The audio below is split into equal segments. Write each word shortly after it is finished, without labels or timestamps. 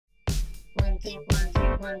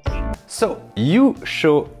So, you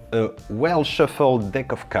show a well-shuffled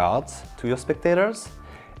deck of cards to your spectators,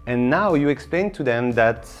 and now you explain to them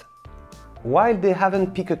that while they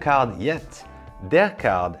haven't picked a card yet, their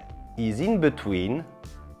card is in between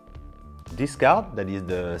this card, that is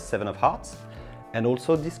the 7 of Hearts, and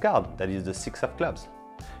also this card, that is the 6 of Clubs.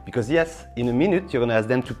 Because yes, in a minute you're gonna ask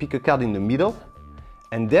them to pick a card in the middle,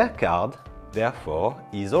 and their card, therefore,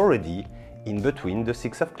 is already in between the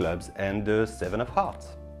 6 of Clubs and the 7 of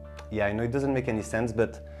Hearts. Yeah, I know it doesn't make any sense,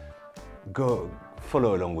 but go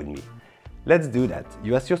follow along with me. Let's do that.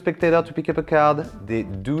 You ask your spectator to pick up a card, they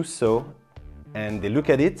do so, and they look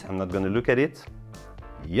at it. I'm not gonna look at it.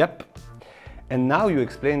 Yep. And now you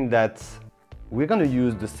explain that we're gonna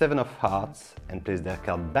use the 7 of Hearts and place their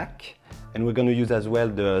card back, and we're gonna use as well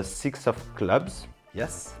the 6 of Clubs,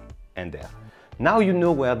 yes, and there. Now you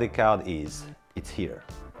know where the card is, it's here.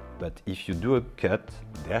 But if you do a cut,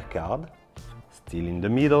 their card, still in the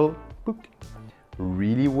middle,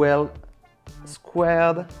 really well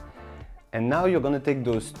squared, and now you're gonna take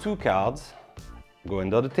those two cards, go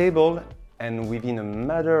under the table, and within a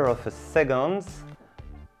matter of a second,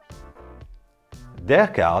 their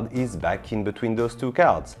card is back in between those two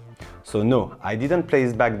cards. So no, I didn't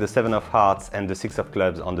place back the 7 of Hearts and the 6 of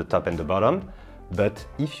Clubs on the top and the bottom, but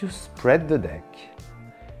if you spread the deck,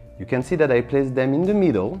 you can see that I placed them in the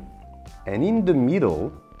middle, and in the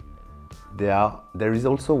middle, there is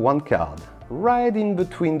also one card, right in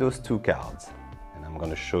between those two cards. And I'm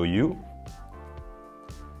gonna show you,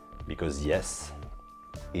 because yes,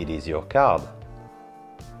 it is your card.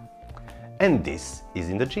 And this is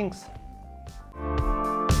in the Jinx.